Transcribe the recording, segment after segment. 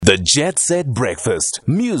The Jet Set Breakfast.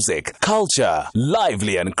 Music, culture,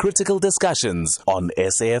 lively and critical discussions on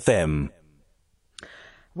SAFM.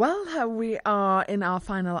 Well, we are in our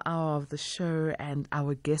final hour of the show, and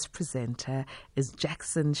our guest presenter is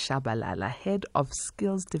Jackson Shabalala, Head of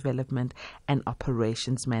Skills Development and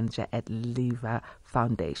Operations Manager at Lever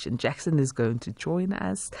Foundation. Jackson is going to join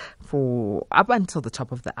us for up until the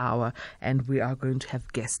top of the hour, and we are going to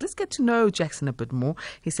have guests. Let's get to know Jackson a bit more.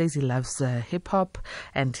 He says he loves hip-hop,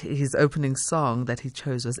 and his opening song that he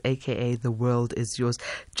chose was AKA The World Is Yours.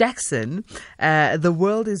 Jackson, the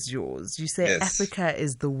world is yours. You say yes. Africa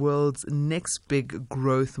is the world's next big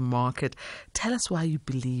growth market. Tell us why you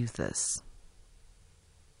believe this.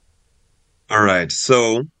 All right.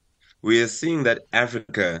 So we are seeing that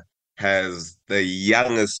Africa has the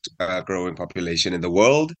youngest growing population in the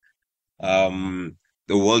world. The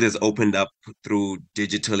world has opened up through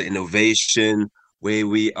digital innovation, where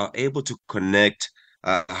we are able to connect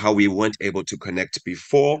how we weren't able to connect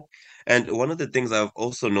before. And one of the things I've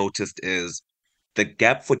also noticed is the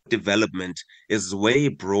gap for development is way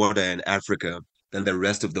broader in Africa than the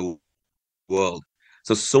rest of the world.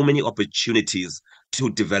 So many opportunities to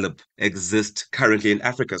develop exist currently in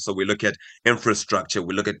Africa. So we look at infrastructure,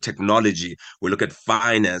 we look at technology, we look at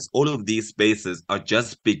finance. All of these spaces are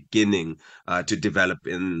just beginning to develop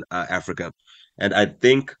in Africa. And I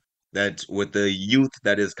think that with the youth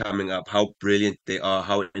that is coming up, how brilliant they are,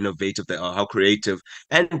 how innovative they are, how creative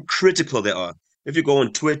and critical they are. If you go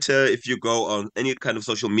on Twitter, if you go on any kind of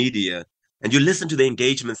social media, and you listen to the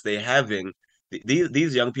engagements they're having,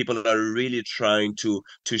 these young people are really trying to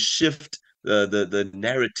shift the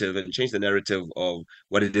narrative and change the narrative of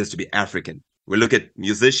what it is to be African. We look at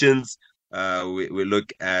musicians, we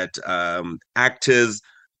look at actors,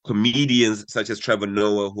 comedians such as Trevor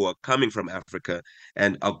Noah, who are coming from Africa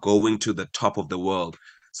and are going to the top of the world.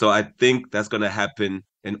 So I think that's going to happen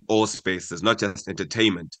in all spaces, not just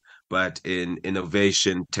entertainment, but in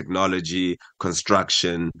innovation, technology,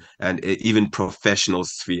 construction, and even professional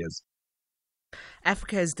spheres.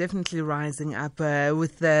 Africa is definitely rising up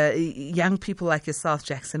with the young people like yourself,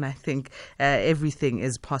 Jackson. I think everything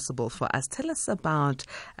is possible for us. Tell us about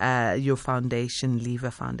your foundation,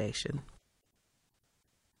 Lever Foundation.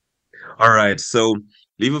 All right. So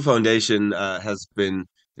Lever Foundation has been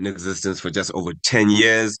in existence for just over 10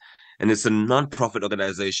 years. And it's a non-profit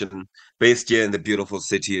organization based here in the beautiful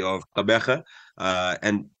city of Gqeberha.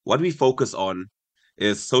 And what we focus on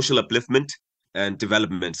is social upliftment and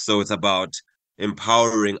development. So it's about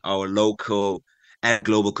empowering our local and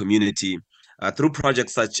global community through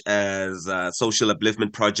projects such as social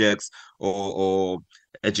upliftment projects or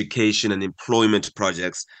education and employment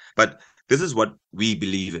projects. But this is what we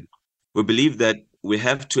believe in. We believe that we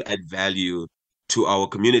have to add value to our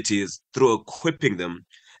communities through equipping them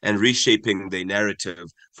and reshaping the narrative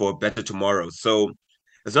for a better tomorrow. So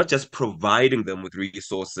it's not just providing them with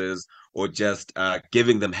resources or just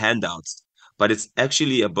giving them handouts, but it's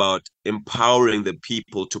actually about empowering the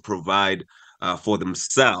people to provide for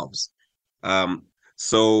themselves.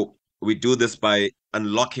 So we do this by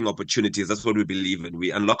unlocking opportunities. That's what we believe in.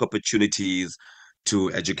 We unlock opportunities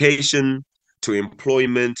to education, to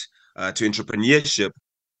employment, to entrepreneurship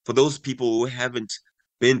for those people who haven't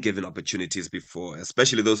been given opportunities before,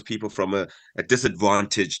 especially those people from a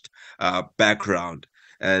disadvantaged background.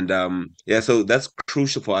 And so that's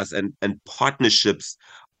crucial for us. And partnerships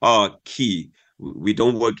are key. We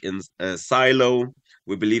don't work in a silo.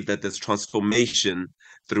 We believe that there's transformation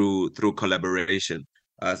through collaboration.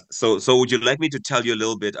 So would you like me to tell you a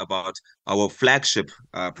little bit about our flagship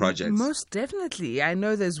projects? Most definitely. I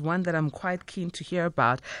know there's one that I'm quite keen to hear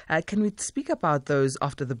about. Can we speak about those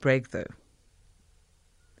after the break, though?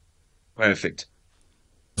 Perfect.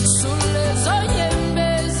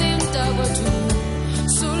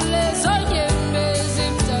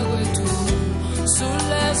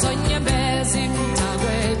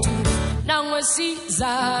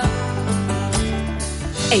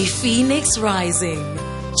 A phoenix rising.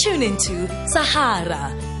 Tune into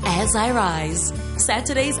Sahara as I Rise.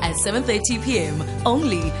 Saturdays at 7:30 p.m.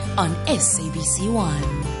 only on SABC 1.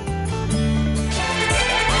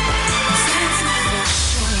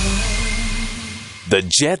 The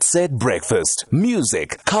Jet Set Breakfast.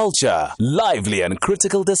 Music, culture, lively and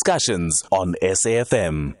critical discussions on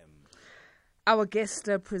SAFM. Our guest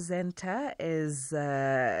presenter is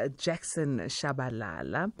Jackson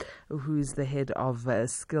Shabalala, who's the head of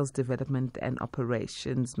Skills Development and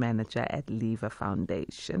Operations Manager at Lever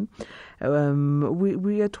Foundation.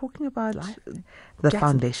 We are talking about the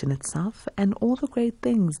foundation itself and all the great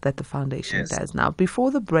things that the foundation does. Now,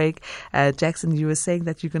 before the break, Jackson, you were saying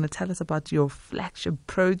that you're going to tell us about your flagship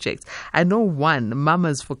projects. I know one,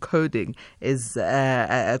 Mamas for Coding, is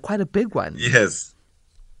quite a big one. Yes.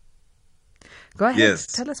 Go ahead. Yes.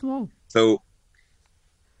 Tell us more. So,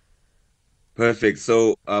 perfect.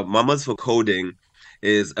 So, Mamas for Coding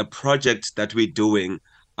is a project that we're doing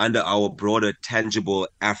under our broader Tangible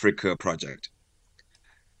Africa project.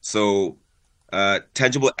 So,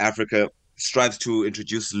 Tangible Africa strives to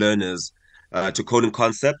introduce learners to coding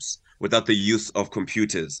concepts without the use of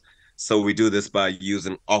computers. So, we do this by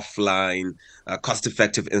using offline,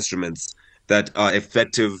 cost-effective instruments that are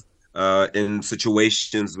effective in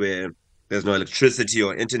situations where there's no electricity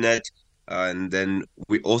or internet. And then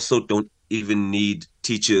we also don't even need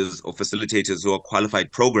teachers or facilitators who are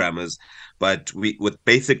qualified programmers, but with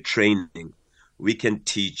basic training, we can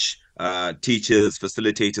teach teachers,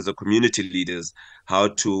 facilitators, or community leaders how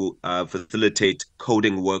to facilitate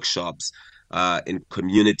coding workshops in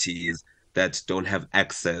communities that don't have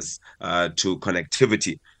access to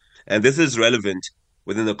connectivity. And this is relevant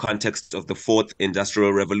within the context of the fourth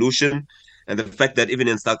industrial revolution and the fact that even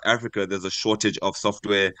in South Africa, there's a shortage of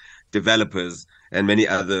software developers and many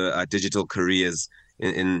other digital careers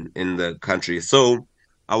in the country. So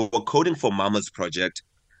our Coding for Mamas project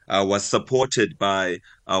was supported by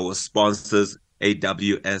our sponsors,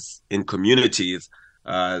 AWS in Communities,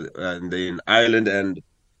 and in Ireland. And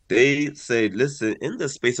they said, listen, in the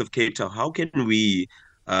space of Cape Town, how can we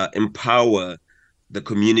empower the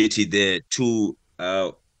community there to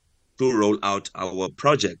roll out our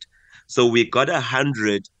project? So we got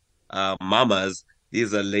 100 mamas.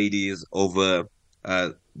 These are ladies over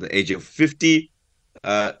the age of 50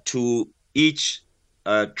 to each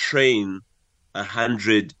train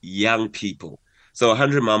 100 young people. So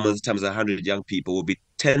 100 mamas times 100 young people will be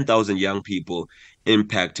 10,000 young people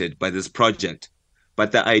impacted by this project.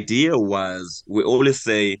 But the idea was, we always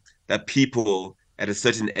say that people at a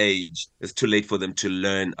certain age, it's too late for them to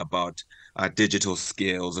learn about digital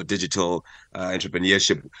skills or digital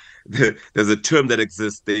entrepreneurship. There's a term that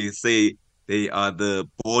exists. They say they are the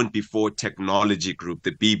born before technology group,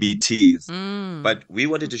 the BBTs. But we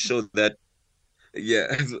wanted to show that,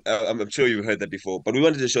 yeah, I'm sure you've heard that before, but we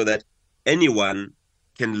wanted to show that anyone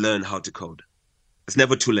can learn how to code. It's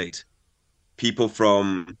never too late. People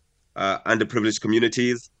from underprivileged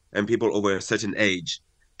communities and people over a certain age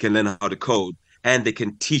can learn how to code, and they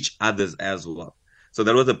can teach others as well. So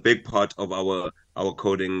that was a big part of our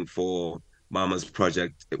Coding for Mamas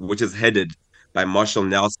project, which is headed by Marshall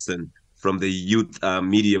Nelson from the youth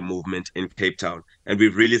media movement in Cape Town. And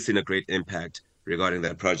we've really seen a great impact regarding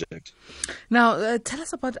that project. Now, tell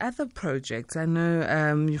us about other projects. I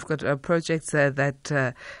know you've got projects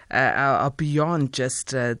that are beyond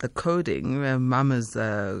just the coding, Mama's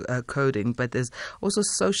coding, but there's also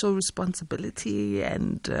social responsibility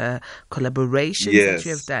and collaboration that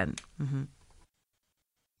you have done. Mm-hmm.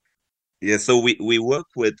 Yeah, so we work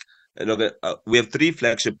with, we have 3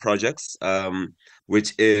 flagship projects,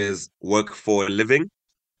 which is Work for a Living,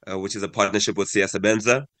 which is a partnership with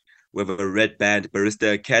Siyasebenza. We have a Red Band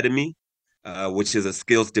Barista Academy, which is a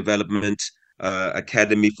skills development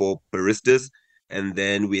academy for baristas. And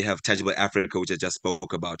then we have Tangible Africa, which I just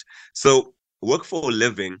spoke about. So Work for a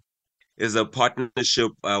Living is a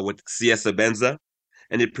partnership with Siyasebenza,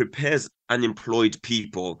 and it prepares unemployed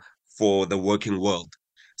people for the working world.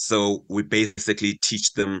 So we basically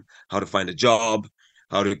teach them how to find a job,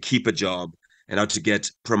 how to keep a job, and how to get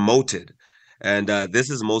promoted. And this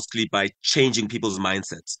is mostly by changing people's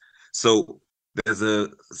mindsets. So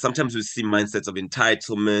sometimes we see mindsets of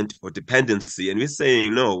entitlement or dependency, and we're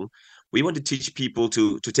saying, no, we want to teach people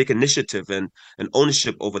to take initiative and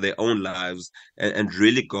ownership over their own lives and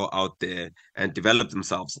really go out there and develop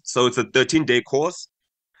themselves. So it's a 13-day course,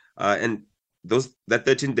 and that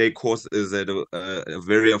 13-day course is at a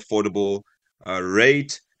very affordable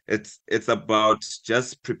rate. It's about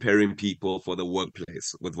just preparing people for the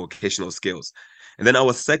workplace with vocational skills. And then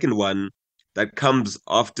our second one that comes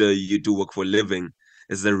after you do Work for a Living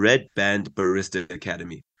is the Red Band Barista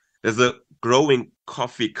Academy. There's a growing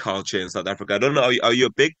coffee culture in South Africa. I don't know, are you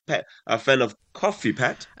a fan of coffee,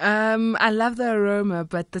 Pat? I love the aroma,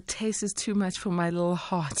 but the taste is too much for my little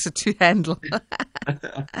heart to handle.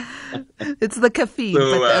 It's the caffeine,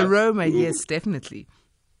 but the aroma, yes, definitely.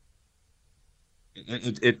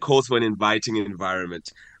 It calls for an inviting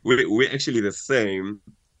environment. We're actually the same.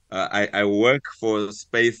 I work for a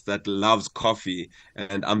space that loves coffee,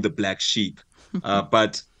 and I'm the black sheep.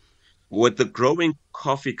 But with the growing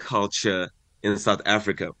coffee culture in South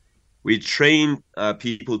Africa, we train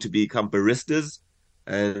people to become baristas,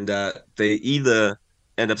 and they either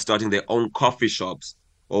end up starting their own coffee shops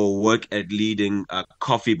or work at leading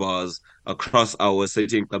coffee bars across our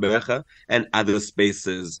city in Gqeberha and other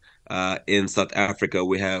spaces in South Africa.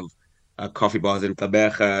 We have coffee bars in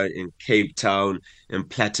Gqeberha, in Cape Town, in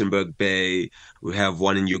Plettenberg Bay. We have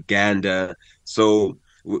one in Uganda. So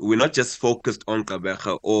we're not just focused on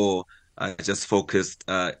Gqeberha or just focused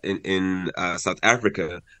in South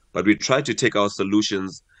Africa, but we try to take our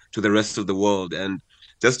solutions to the rest of the world. And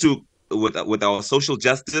just to with our social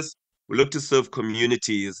justice, we look to serve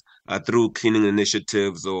communities through cleaning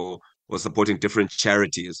initiatives or supporting different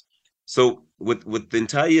charities. So with the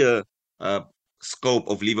entire uh, scope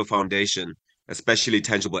of Lever Foundation, especially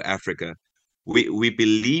Tangible Africa, we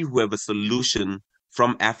believe we have a solution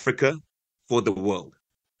from Africa for the world.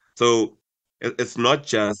 So it's not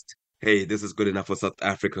just, hey, this is good enough for South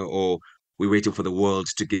Africa, or we're waiting for the world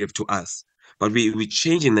to give to us. But we're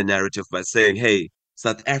changing the narrative by saying, hey,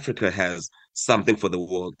 South Africa has something for the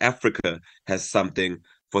world. Africa has something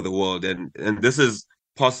for the world. And this is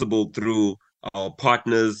possible through our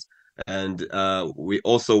partners. And we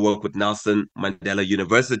also work with Nelson Mandela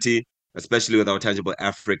University, especially with our Tangible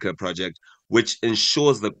Africa project, which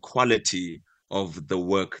ensures the quality of the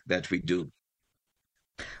work that we do.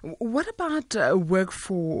 What about work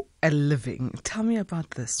for a living? Tell me about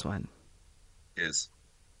this one. Yes.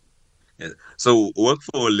 Yes. So work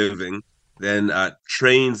for a living then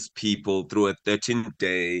trains people through a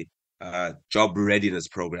 13-day job readiness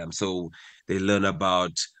program. So they learn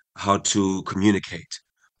about how to communicate,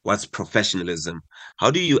 what's professionalism, how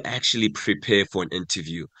do you actually prepare for an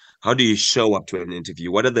interview, how do you show up to an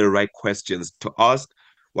interview, what are the right questions to ask,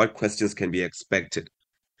 what questions can be expected.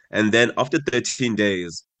 And then after 13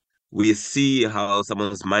 days, we see how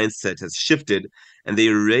someone's mindset has shifted and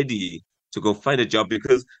they're ready to go find a job.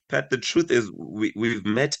 Because, Pat, the truth is, we've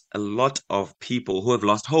met a lot of people who have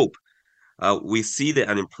lost hope. We see the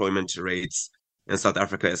unemployment rates in South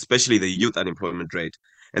Africa, especially the youth unemployment rate,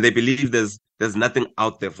 and they believe there's nothing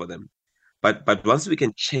out there for them. But once we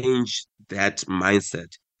can change that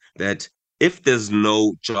mindset, that if there's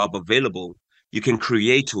no job available, you can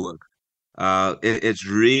create work, it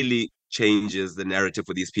really changes the narrative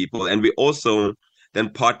for these people. And we also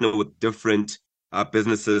then partner with different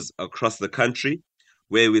businesses across the country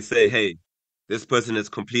where we say, hey, this person has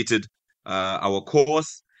completed our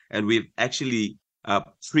course, and we've actually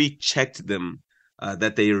pre-checked them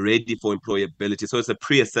that they're ready for employability. So it's a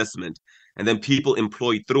pre-assessment. And then people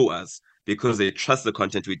employ through us because they trust the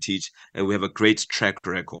content we teach, and we have a great track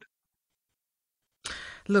record.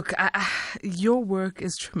 Look, your work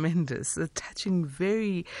is tremendous, touching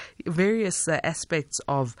various aspects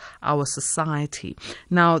of our society.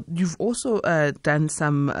 Now, you've also done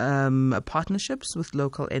some partnerships with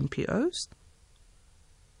local NPOs.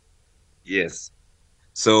 Yes.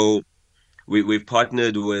 So we've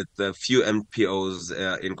partnered with a few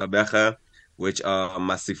NPOs in Gqeberha, which are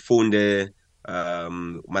Masifunde,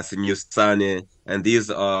 Masinyusane, and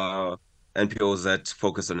these are NPOs that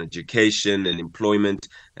focus on education and employment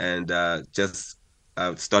and just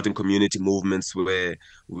starting community movements where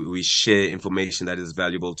we share information that is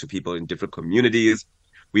valuable to people in different communities.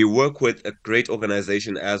 We work with a great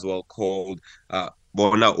organization as well called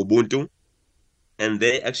Bona Ubuntu, and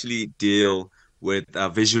they actually deal with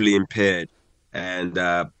visually impaired and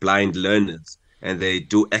blind learners. And they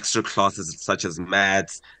do extra classes such as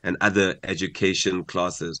maths and other education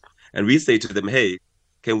classes. And we say to them, hey,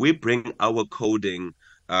 can we bring our coding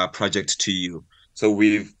project to you? So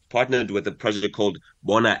we've partnered with a project called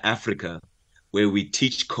Bona Africa, where we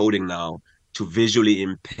teach coding now to visually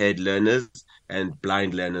impaired learners and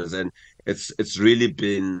blind learners. And it's really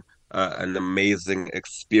been an amazing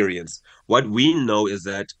experience. What we know is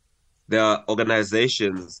that there are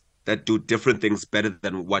organizations that do different things better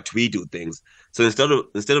than what we do things. So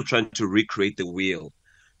instead of trying to recreate the wheel,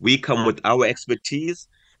 we come with our expertise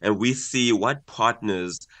and we see what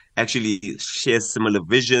partners actually share similar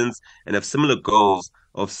visions and have similar goals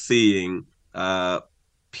of seeing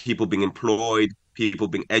people being employed, people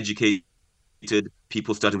being educated,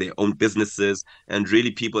 people starting their own businesses, and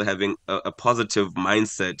really people having a positive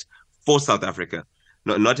mindset for South Africa.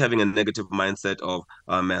 Not having a negative mindset of,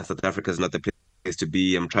 oh man, South Africa is not the place to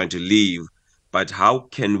be, I'm trying to leave. But how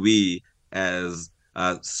can we, as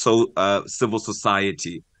civil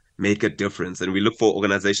society, make a difference? And we look for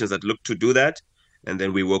organizations that look to do that, and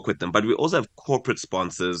then we work with them. But we also have corporate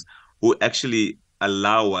sponsors who actually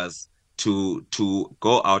allow us to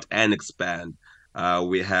go out and expand.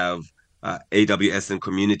 We have AWS and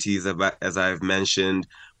communities, as I've mentioned.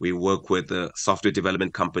 We work with a software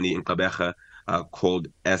development company in Gqeberha called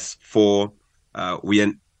S4. We are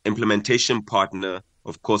an implementation partner,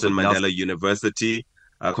 of course, in Mandela University,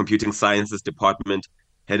 Computing Sciences Department,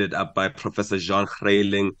 headed up by Professor Jean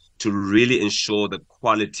Greiling, to really ensure the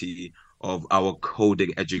quality of our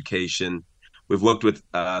coding education. We've worked with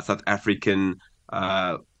South African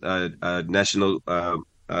National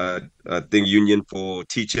Union for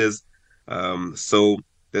Teachers. So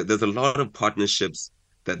there's a lot of partnerships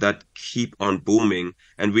that keep on booming,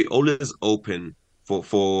 and we're always open for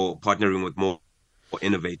partnering with more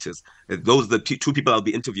innovators. The two people I'll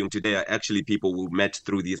be interviewing today are actually people who met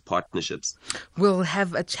through these partnerships. We'll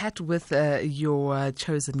have a chat with your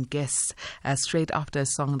chosen guest straight after a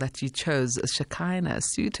song that you chose, Shekinah,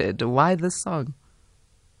 Suited. Why this song?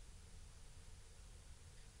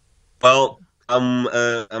 Well, I'm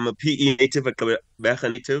a PE native, a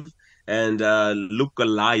Gqeberha native, and Luke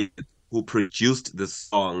Goliath, who produced this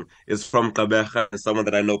song, is from Gqeberha, and someone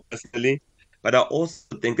that I know personally. But I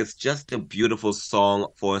also think it's just a beautiful song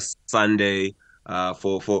for a Sunday.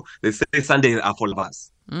 For they say Sundays are for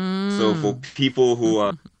lovers. So for people who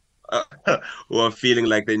are who are feeling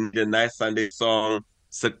like they need a nice Sunday song,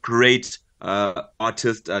 it's a great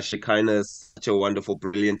artist. Shekinah is such a wonderful,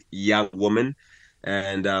 brilliant young woman.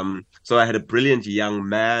 And so I had a brilliant young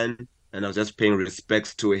man, and I was just paying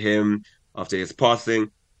respects to him after his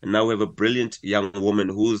passing. And now we have a brilliant young woman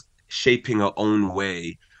who's shaping her own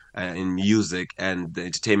way in music and the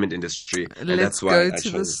entertainment industry. And Let's that's why go I to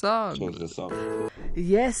chose the the song. song.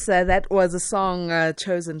 Yes, that was a song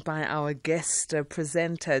chosen by our guest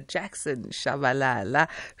presenter, Jackson Shabalala,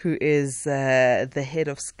 who is the head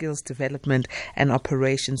of skills development and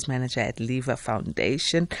operations manager at Lever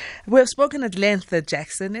Foundation. We've spoken at length,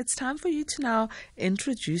 Jackson. It's time for you to now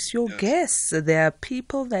introduce your guests. There are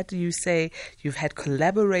people that you say you've had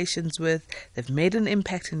collaborations with, they've made an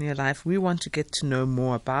impact in your life. We want to get to know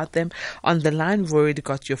more about them. On the line, we've already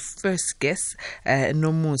got your first guest,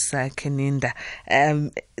 Nomusa Keninda.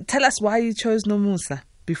 Tell us why you chose Nomusa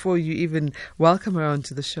before you even welcome her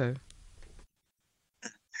onto the show.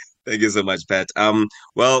 Thank you so much, Pat.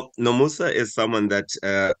 Well, Nomusa is someone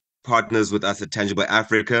that partners with us at Tangible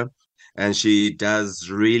Africa, and she does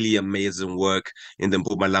really amazing work in the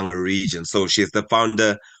Mpumalanga region. So she's the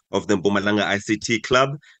founder of the Mpumalanga ICT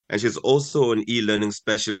Club, and she's also an e-learning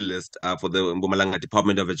specialist for the Mpumalanga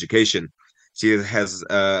Department of Education. She has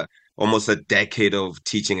almost a decade of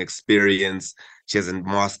teaching experience. She has a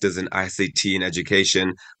master's in ICT in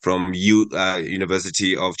education from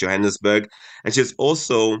University of Johannesburg. And she's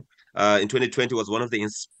also, in 2020, was one of the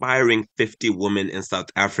inspiring 50 women in South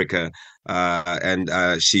Africa. And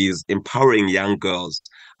she's empowering young girls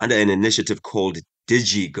under an initiative called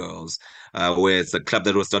Digi Girls, where it's a club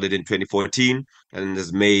that was started in 2014 and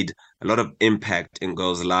has made a lot of impact in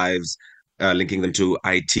girls' lives, linking them to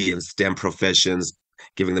IT and STEM professions,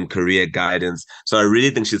 giving them career guidance. So I really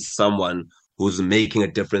think she's someone who's making a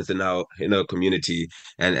difference in our community,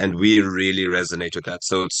 and we really resonate with that.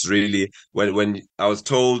 So it's really, when I was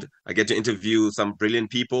told I get to interview some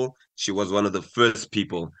brilliant people, she was one of the first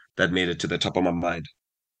people that made it to the top of my mind.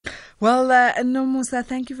 Well, Nomusa,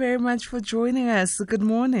 thank you very much for joining us. Good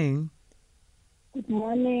morning. Good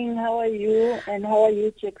morning. How are you? And how are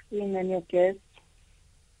you, Jackson, and your guests?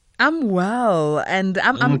 I'm well, and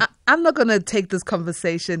I'm not going to take this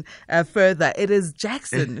conversation further. It is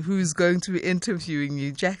Jackson who's going to be interviewing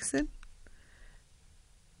you. Jackson?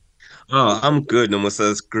 Oh, I'm good,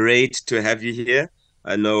 Nomusa. It's great to have you here.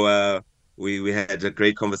 I know we had a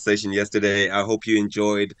great conversation yesterday. I hope you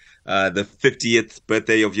enjoyed the 50th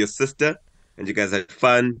birthday of your sister, and you guys had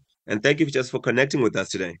fun. And thank you just for connecting with us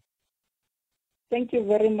today. Thank you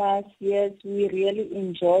very much. Yes, we really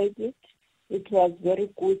enjoyed it. It was very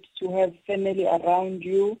good to have family around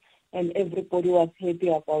you, and everybody was happy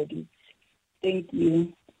about it. Thank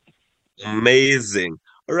you. Amazing.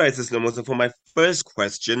 All right, Sister Nomusa, for my first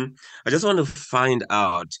question, I just want to find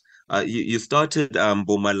out, you started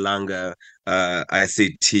Mpumalanga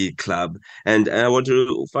ICT Club, and I want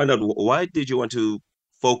to find out, why did you want to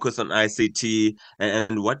focus on ICT,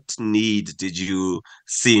 and what need did you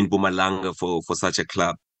see in Mpumalanga for such a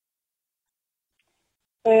club?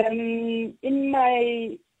 In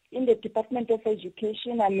the Department of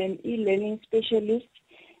Education, I'm an e-learning specialist,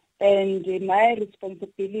 and my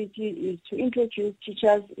responsibility is to introduce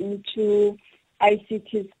teachers into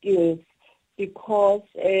ICT skills, because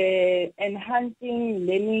enhancing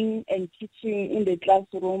learning and teaching in the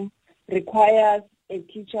classroom requires a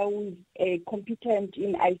teacher who is competent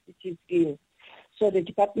in ICT skills. So the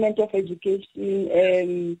Department of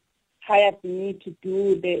Education hired me to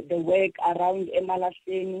do the work around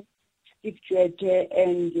Emalahleni, Steve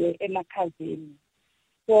and Emakazini.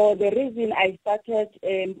 So the reason I started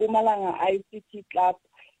Mpumalanga ICT Club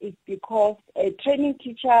is because training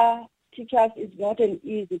teachers is not an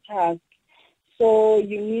easy task. So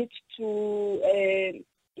you need to,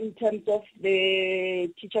 in terms of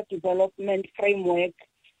the teacher development framework,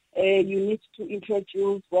 you need to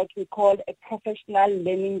introduce what we call a professional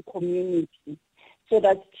learning community so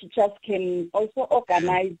that teachers can also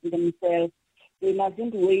organize themselves. They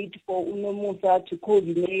mustn't wait for UNOMUSA to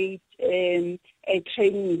coordinate a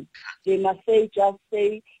training. They must just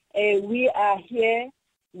say, we are here,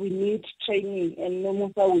 we need training, and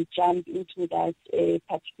UNOMUSA will jump into that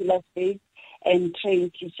particular space and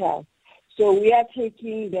train teachers. So we are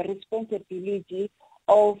taking the responsibility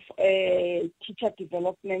of teacher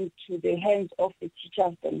development to the hands of the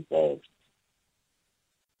teachers themselves.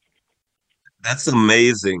 That's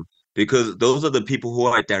amazing, because those are the people who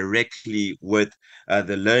are directly with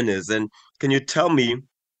the learners. And can you tell me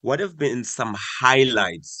what have been some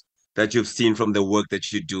highlights that you've seen from the work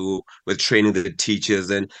that you do with training the teachers,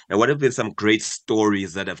 and what have been some great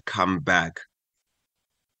stories that have come back?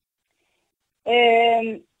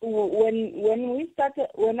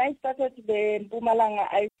 When I started the Mpumalanga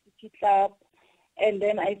ICT Club, and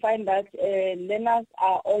then I find that learners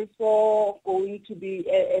are also going to be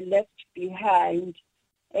left behind,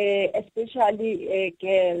 especially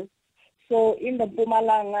girls. So in the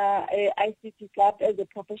Mpumalanga ICT Club, as a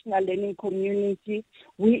professional learning community,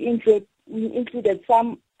 we included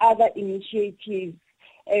some other initiatives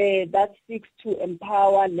that seeks to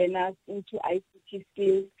empower learners into ICT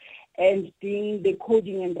skills, and being the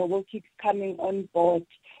coding and robotics coming on board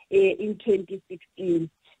in 2016.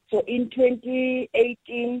 So in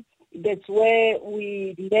 2018, that's where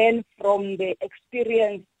we learn from the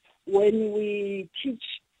experience when we teach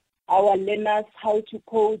our learners how to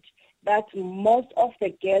code, that most of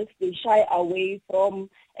the girls, they shy away from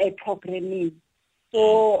programming.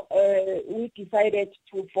 So we decided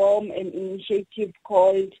to form an initiative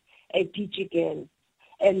called DigiGirls.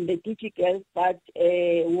 And the DigiGirls that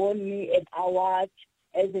won me an award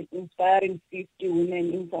as an inspiring 50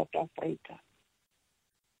 women in South Africa.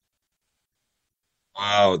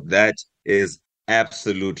 Wow, that is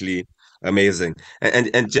absolutely amazing.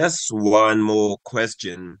 And just one more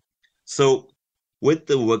question. So with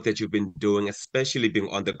the work that you've been doing, especially being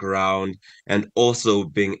on the ground and also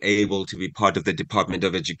being able to be part of the Department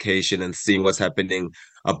of Education and seeing what's happening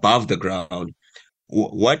above the ground,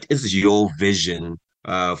 what is your vision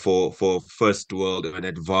for first world and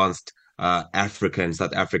advanced Africa and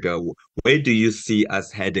South Africa? Where do you see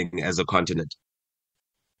us heading as a continent?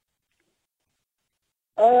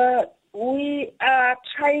 We are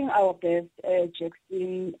trying our best,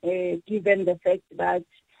 Jackson, given the fact that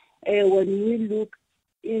when we look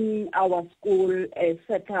in our school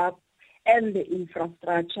setup and the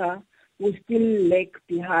infrastructure, we still lag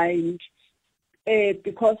behind.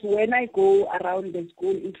 Because when I go around the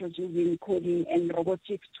school introducing coding and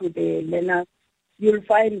robotics to the learners, you'll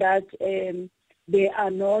find that there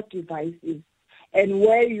are no devices. And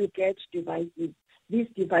where you get devices, these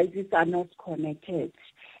devices are not connected.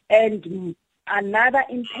 And another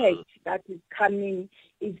impact that is coming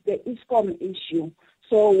is the ISCOM issue.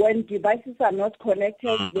 So when devices are not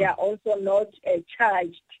connected, they are also not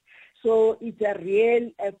charged. So it's a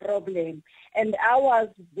real problem. And I was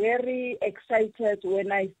very excited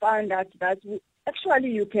when I found out that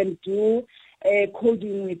actually you can do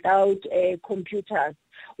coding without computers.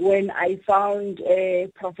 When I found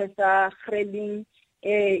Professor Kreling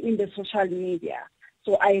in the social media.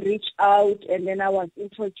 So I reached out, and then I was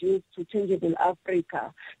introduced to Tangible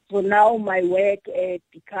Africa. So now my work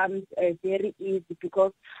becomes very easy,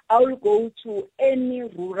 because I will go to any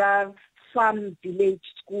rural farm village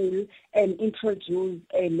school and introduce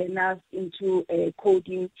learners into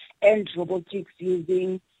coding and robotics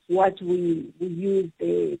using what we use,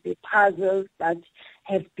 the puzzles that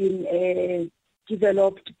have been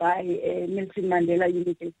developed by Nelson Mandela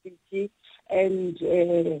University, and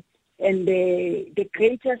the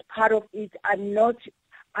greatest part of it, I'm not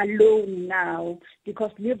alone now,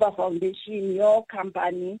 because Liver Foundation, your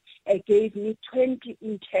company, gave me 20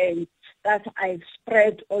 interns that I've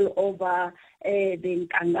spread all over the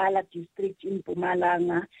Nkangala district in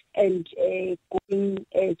Mpumalanga and going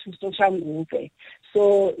to Soshanguve.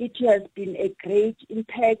 So it has been a great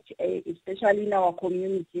impact, especially in our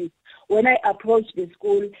communities. When I approached the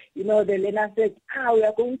school, the learner said, we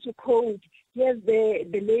are going to code. Here's the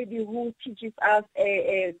lady who teaches us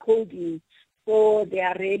coding. So they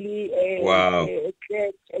are really Wow.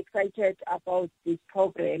 excited excited about this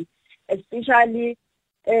program, especially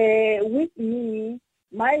with me.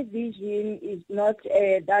 My vision is not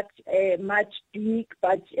that much big,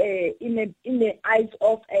 but in the eyes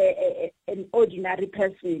of an ordinary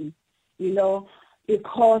person, you know,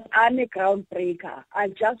 because I'm a groundbreaker. I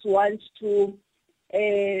just want to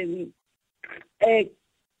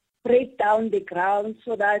break down the ground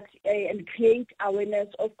so that and create awareness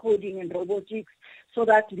of coding and robotics, so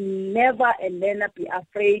that never a learner be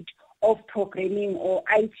afraid of programming or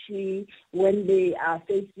IT when they are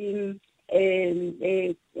facing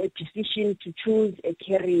a decision to choose a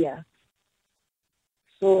career.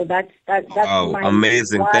 So that's Wow, my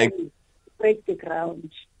amazing. why break the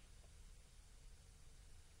ground.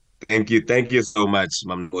 Thank you so much,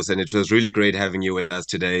 Mam Nkosi. And it was really great having you with us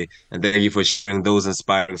today. And thank you for sharing those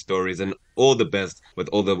inspiring stories. And all the best with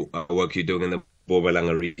all the work you're doing in the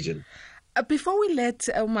Mpumalanga region. Before we let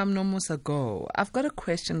Mam Nomusa go, I've got a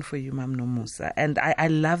question for you, Mam Nomusa. And I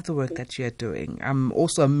love the work that you're doing. I'm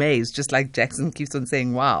also amazed, just like Jackson keeps on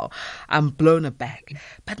saying, wow, I'm blown aback.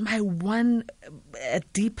 But my one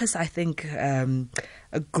deepest, I think,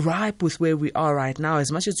 a gripe with where we are right now,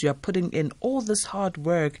 as much as you are putting in all this hard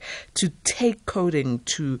work to take coding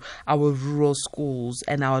to our rural schools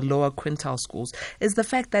and our lower quintile schools, is the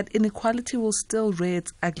fact that inequality will still rear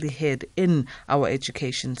its ugly head in our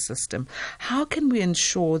education system. How can we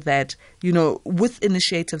ensure that, you know, with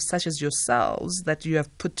initiatives such as yourselves that you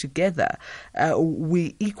have put together,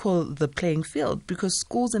 we equal the playing field? Because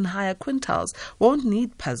schools in higher quintiles won't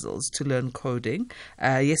need puzzles to learn coding.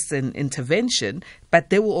 Yes, an intervention, but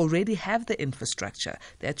they will already have the infrastructure.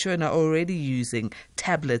 Their children are already using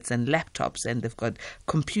tablets and laptops, and they've got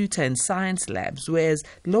computer and science labs, whereas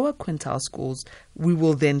lower quintile schools, we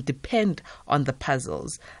will then depend on the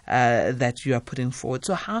puzzles that you are putting forward.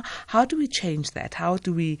 So how do we change that? How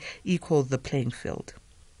do we equal the playing field?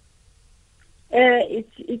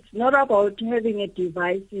 It's not about having a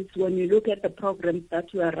devices. When you look at the programs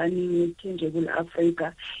that you are running with Tangible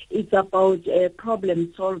Africa, it's about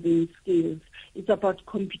problem-solving skills. It's about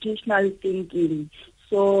computational thinking.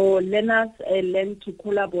 So learners learn to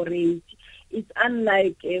collaborate. It's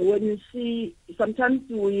unlike when you see, sometimes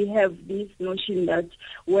we have this notion that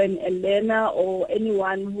when a learner or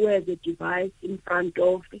anyone who has a device in front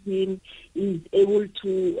of him is able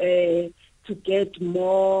to get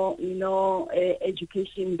more,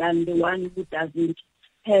 education than the one who doesn't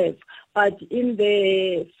have. But in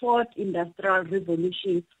the fourth industrial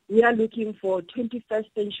revolution, we are looking for 21st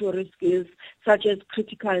century skills such as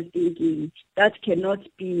critical thinking that cannot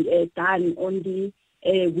be done only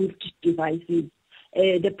with devices.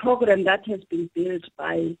 The program that has been built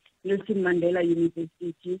by Nelson Mandela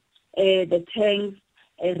University, the tanks,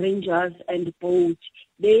 rangers, and boats,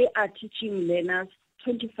 they are teaching learners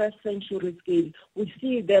 21st century skills. We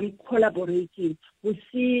see them collaborating. We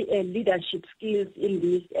see leadership skills in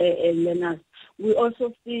these learners. We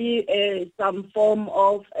also see some form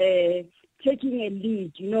of taking a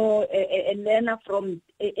lead. A learner from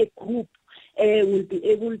a group will be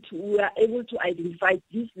able to, we are able to identify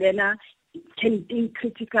this learner can think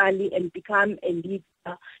critically and become a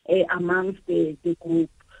leader amongst the group.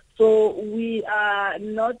 So we are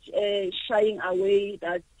not shying away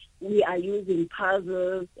that we are using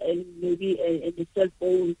puzzles and maybe a cell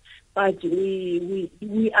phone, but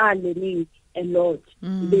we are learning a lot.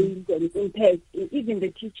 There is an impact. Even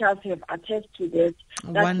the teachers have attested to that.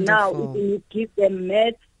 That Wonderful. Now, if you give them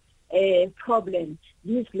math problem,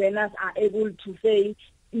 these learners are able to say,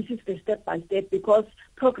 this is the step-by-step, because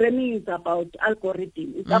programming is about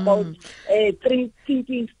algorithm. It's about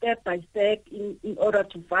thinking step-by-step in order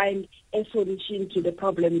to find a solution to the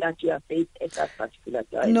problem that you are faced at that particular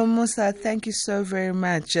time. Nomusa, thank you so very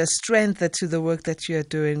much. Strength to the work that you are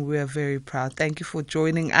doing. We are very proud. Thank you for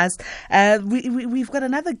joining us. We've got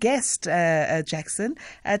another guest, Jackson.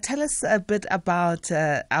 Tell us a bit about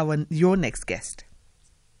your next guest.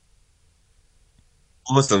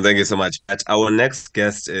 Awesome. Thank you so much. Our next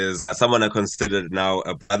guest is someone I consider now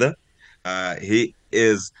a brother. He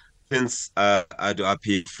is Prince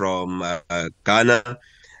Aduapi from Ghana,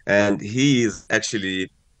 and he is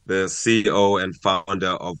actually the CEO and founder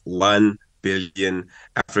of 1 Billion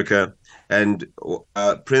Africa. And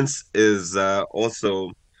Prince is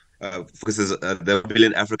also focuses the 1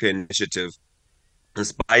 Billion Africa initiative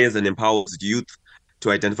inspires and empowers youth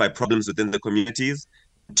to identify problems within the communities,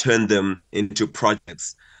 turn them into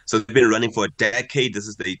projects. So they've been running for a decade. This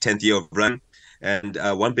is the 10th year of run. And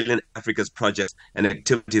 1 Billion Africa's projects and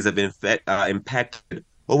activities have been impacted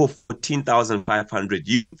over 14,500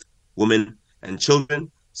 youth, women, and children.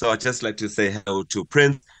 So I'd just like to say hello to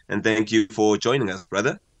Prince and thank you for joining us,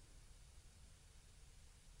 brother.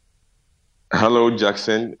 Hello,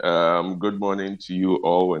 Jackson. Good morning to you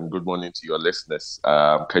all and good morning to your listeners.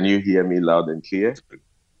 Can you hear me loud and clear?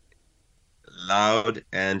 Loud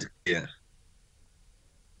and clear.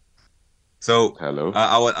 So Hello.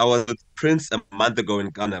 I was with Prince a month ago in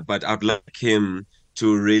Ghana, but I'd like him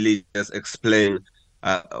to really just explain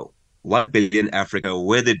uh, 1 billion Africa,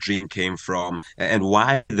 where the dream came from, and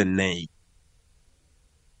why the name.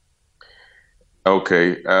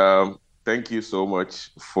 Okay. Thank you so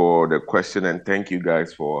much for the question and thank you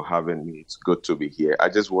guys for having me. It's good to be here. I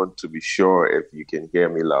just want to be sure if you can hear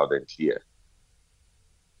me loud and clear.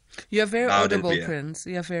 You're very Loud and audible, clear. Prince.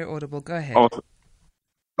 You're very audible. Go ahead. Awesome.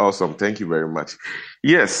 Awesome. Thank you very much.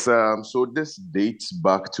 Yes. So this dates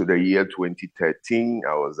back to the year 2013.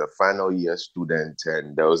 I was a final year student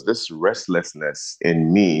and there was this restlessness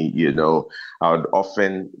in me. I would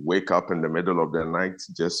often wake up in the middle of the night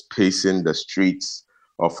just pacing the streets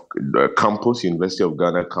of the campus, University of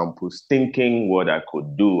Ghana campus, thinking what I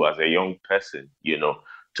could do as a young person,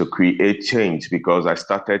 to create change because I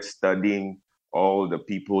started studying all the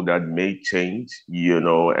people that made change,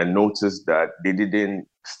 and noticed that they didn't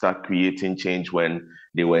start creating change when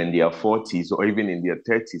they were in their 40s or even in their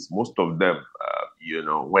 30s. Most of them,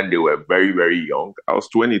 when they were very, very young. I was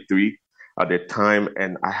 23 at the time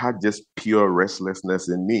and I had just pure restlessness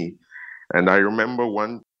in me. And I remember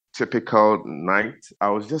one typical night, I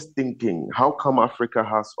was just thinking, how come Africa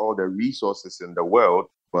has all the resources in the world,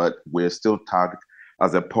 but we're still tagged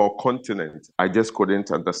as a poor continent? I just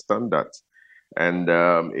couldn't understand that. And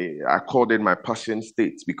I called it my passion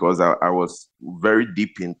state because I was very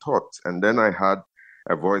deep in thought. And then I had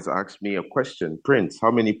a voice ask me a question, Prince,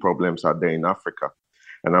 how many problems are there in Africa?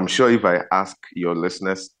 And I'm sure if I ask your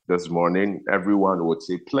listeners this morning, everyone would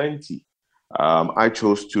say plenty. I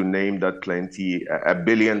chose to name that plenty a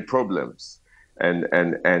billion problems. And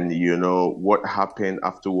what happened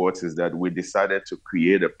afterwards is that we decided to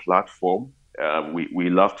create a platform. We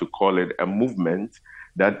love to call it a movement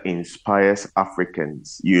that inspires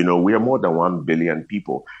Africans. We are more than 1 billion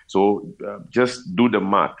people. So just do the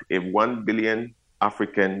math. If 1 billion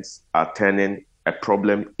Africans are turning a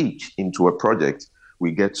problem each into a project,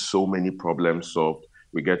 we get so many problems solved.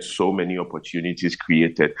 We get so many opportunities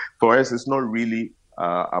created. For us, it's not really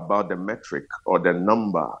about the metric or the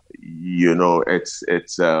number.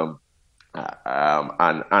 It's an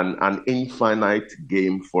infinite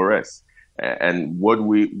game for us. And what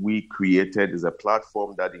we created is a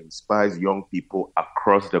platform that inspires young people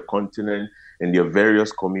across the continent in their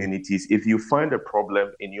various communities. If you find a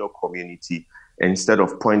problem in your community, instead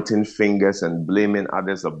of pointing fingers and blaming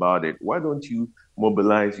others about it, why don't you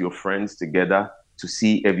mobilize your friends together to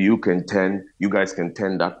see if you guys can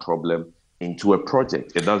turn that problem into a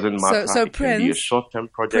project? It doesn't matter. So It can be a Prince, short-term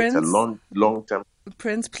project, a long-term.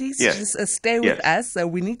 Prince, please Yes, just stay with yes. us.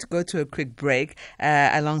 We need to go to a quick break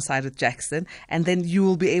alongside with Jackson, and then you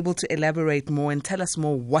will be able to elaborate more and tell us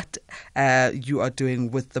more what you are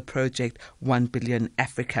doing with the project 1 Billion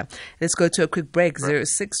Africa. Let's go to a quick break.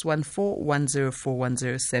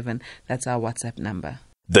 0614104107. That's our WhatsApp number.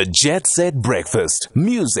 The Jet Set Breakfast.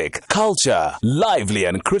 Music, culture, lively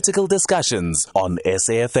and critical discussions on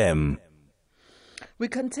SAFM. We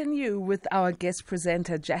continue with our guest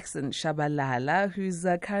presenter, Jackson Shabalala, who's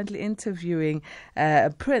currently interviewing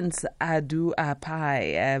Prince Adu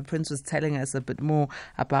Apai. Prince was telling us a bit more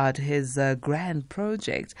about his grand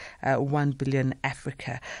project, 1 Billion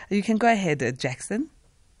Africa. You can go ahead, Jackson.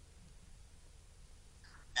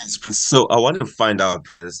 So I want to find out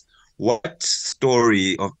this, what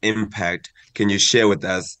story of impact can you share with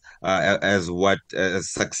us as what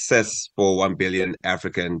success for 1 billion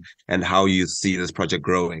African and how you see this project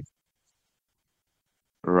growing?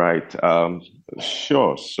 Right.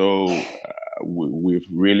 Sure. So we've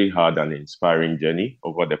really had an inspiring journey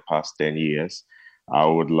over the past 10 years. I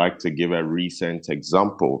would like to give a recent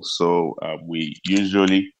example. So we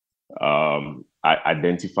usually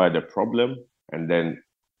identify the problem and then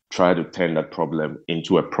try to turn that problem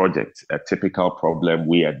into a project. A typical problem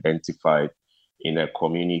we identified in a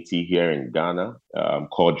community here in Ghana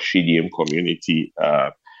called Shidium community.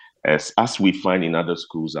 As we find in other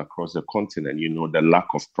schools across the continent, the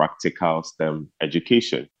lack of practical STEM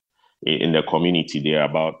education in the community. There are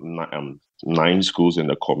about 9 schools in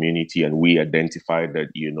the community, and we identified that,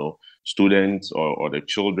 students or the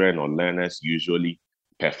children or learners usually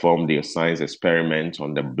perform their science experiments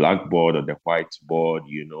on the blackboard or the whiteboard,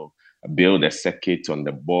 build a circuit on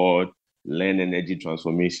the board, learn energy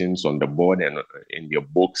transformations on the board and in their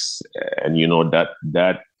books. And,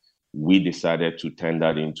 that we decided to turn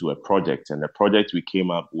that into a project. And the project we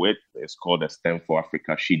came up with is called the STEM for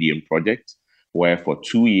Africa Shidium project. where for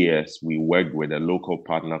 2 years we worked with a local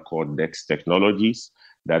partner called Dex Technologies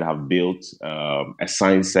that have built a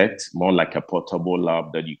science set, more like a portable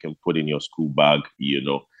lab that you can put in your school bag,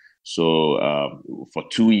 So for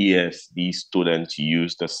 2 years, these students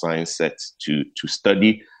used the science set to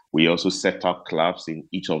study. We also set up clubs in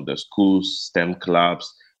each of the schools, STEM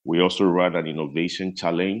clubs. We also ran an innovation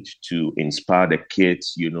challenge to inspire the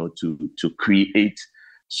kids, to create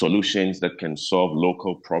solutions that can solve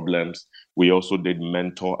local problems. We also did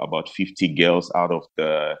mentor about 50 girls out of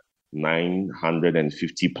the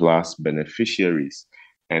 950 plus beneficiaries.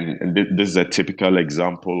 And this is a typical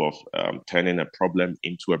example of turning a problem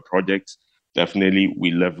into a project. Definitely,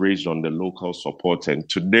 we leveraged on the local support. And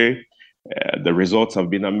today, the results have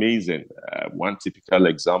been amazing. One typical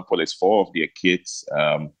example is four of their kids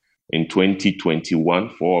in 2021,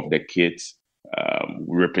 four of the kids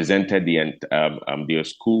represented their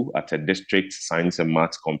school at a district science and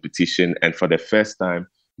maths competition. And for the first time,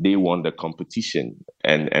 they won the competition.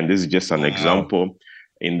 And this is just an example.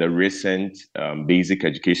 In the recent basic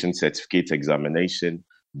education certificate examination,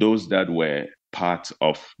 those that were part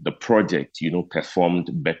of the project,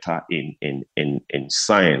 performed better in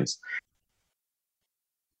science.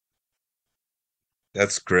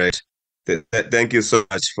 That's great. Thank you so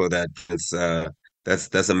much for that.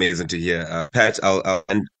 That's amazing to hear. Pat, I'll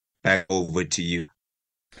hand back over to you.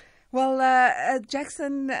 Well,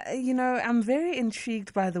 Jackson, I'm very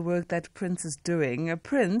intrigued by the work that Prince is doing.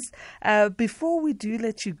 Prince, before we do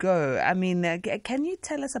let you go, I mean, can you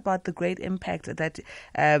tell us about the great impact that,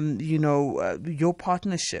 your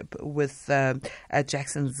partnership with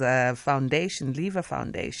Jackson's foundation, Lever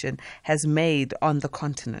Foundation, has made on the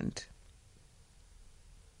continent?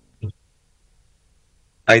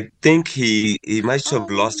 I think he might have Oh,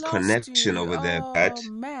 we lost lost connection you. over there, Pat.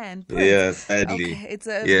 Oh, man, Prince. Yeah, sadly. Okay, it's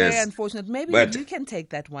very Yes. unfortunate. Maybe But you can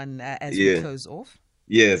take that one as we yeah, close off.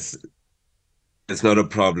 yes, it's not a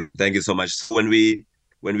problem. Thank you so much. So when we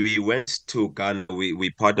went to Ghana,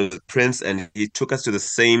 we partnered with Prince, and he took us to the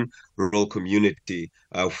same rural community,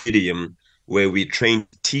 Fidium, where we trained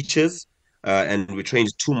teachers, and we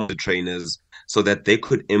trained two more trainers so that they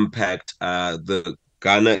could impact the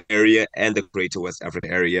Ghana area and the Greater West Africa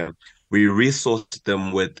area. We resourced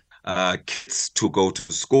them with kits to go to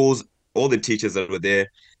schools. All the teachers that were there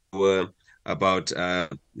were about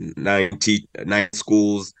 99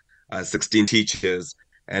 schools, 16 teachers,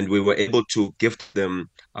 and we were able to gift them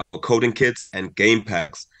coding kits and game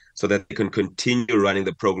packs so that they can continue running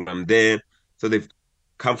the program there. So they've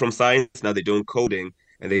come from science, now they're doing coding,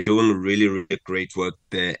 and they're doing really, really great work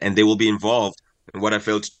there. And they will be involved in what I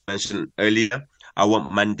failed to mention earlier, our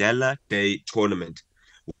Mandela Day tournament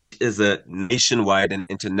is a nationwide and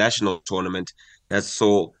international tournament that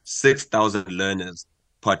saw 6,000 learners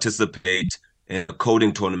participate in a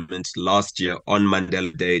coding tournament last year on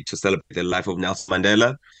Mandela Day to celebrate the life of Nelson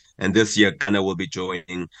Mandela. And this year, Ghana will be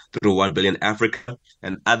joining through 1 Billion Africa,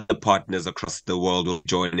 and other partners across the world will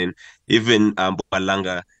join in. Even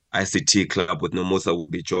Mpumalanga ICT Club with Nomusa will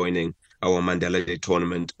be joining our Mandela Day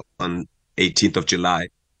tournament on 18th of July.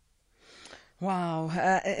 Wow,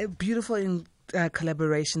 beautiful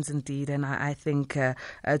collaborations indeed, and I think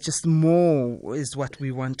just more is what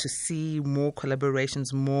we want to see, more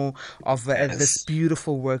collaborations, more of this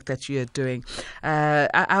beautiful work that you are doing.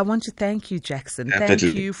 I want to thank you, Jackson.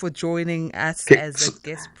 Definitely. Thank you for joining us as a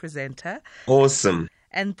guest presenter. Awesome.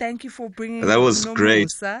 And thank you for bringing That was great.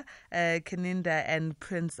 Musa, Kaninda, and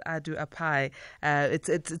Prince Adu Apai.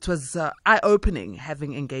 It was eye-opening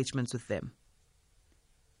having engagements with them.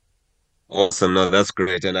 Awesome. No, that's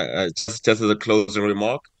great. And just as a closing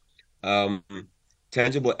remark,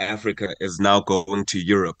 Tangible Africa is now going to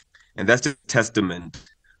Europe, and that's just a testament.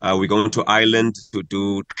 We're going to Ireland to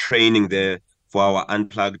do training there for our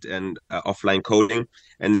unplugged and offline coding,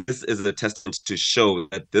 and this is a testament to show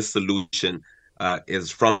that this solution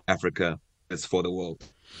is from Africa, it's for the world.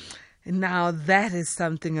 Now that is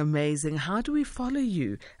something amazing. How do we follow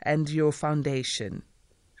you and your foundation?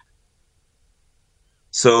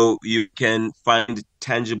 So you can find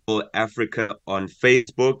Tangible Africa on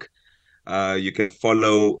Facebook. You can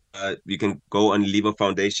follow, you can go on Lever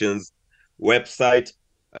Foundation's website,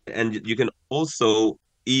 and you can also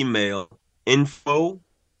email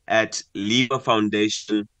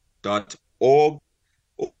info@leverfoundation.org,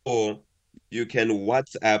 or you can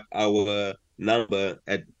WhatsApp our number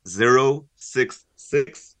at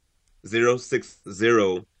 066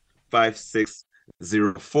 060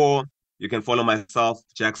 5604. You can follow myself,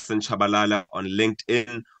 Jackson Shabalala, on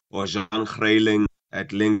LinkedIn, or Jean Greiling at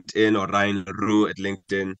LinkedIn, or Ryan LaRue at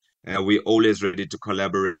LinkedIn. We're always ready to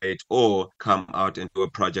collaborate or come out and do a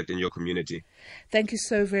project in your community. Thank you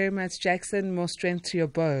so very much, Jackson. More strength to your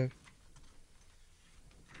bow.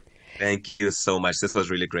 Thank you so much. This was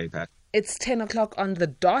really great, Pat. It's 10 o'clock on the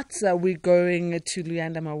dot. We're going to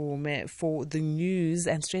Luyanda Mawume for the news.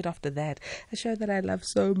 And straight after that, a show that I love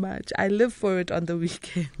so much. I live for it on the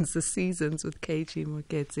weekends, the seasons with Keiichi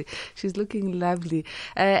Moketsi. She's looking lovely.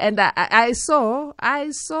 And I saw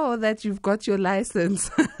that you've got your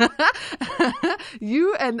license.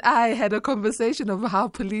 You and I had a conversation of how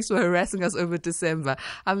police were harassing us over December.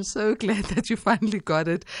 I'm so glad that you finally got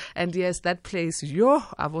it. And yes, that place,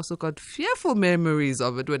 I've also got fearful memories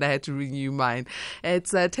of it when I had to renew mine.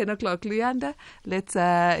 It's 10 o'clock, Luyanda. Let's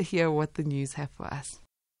hear what the news have for us.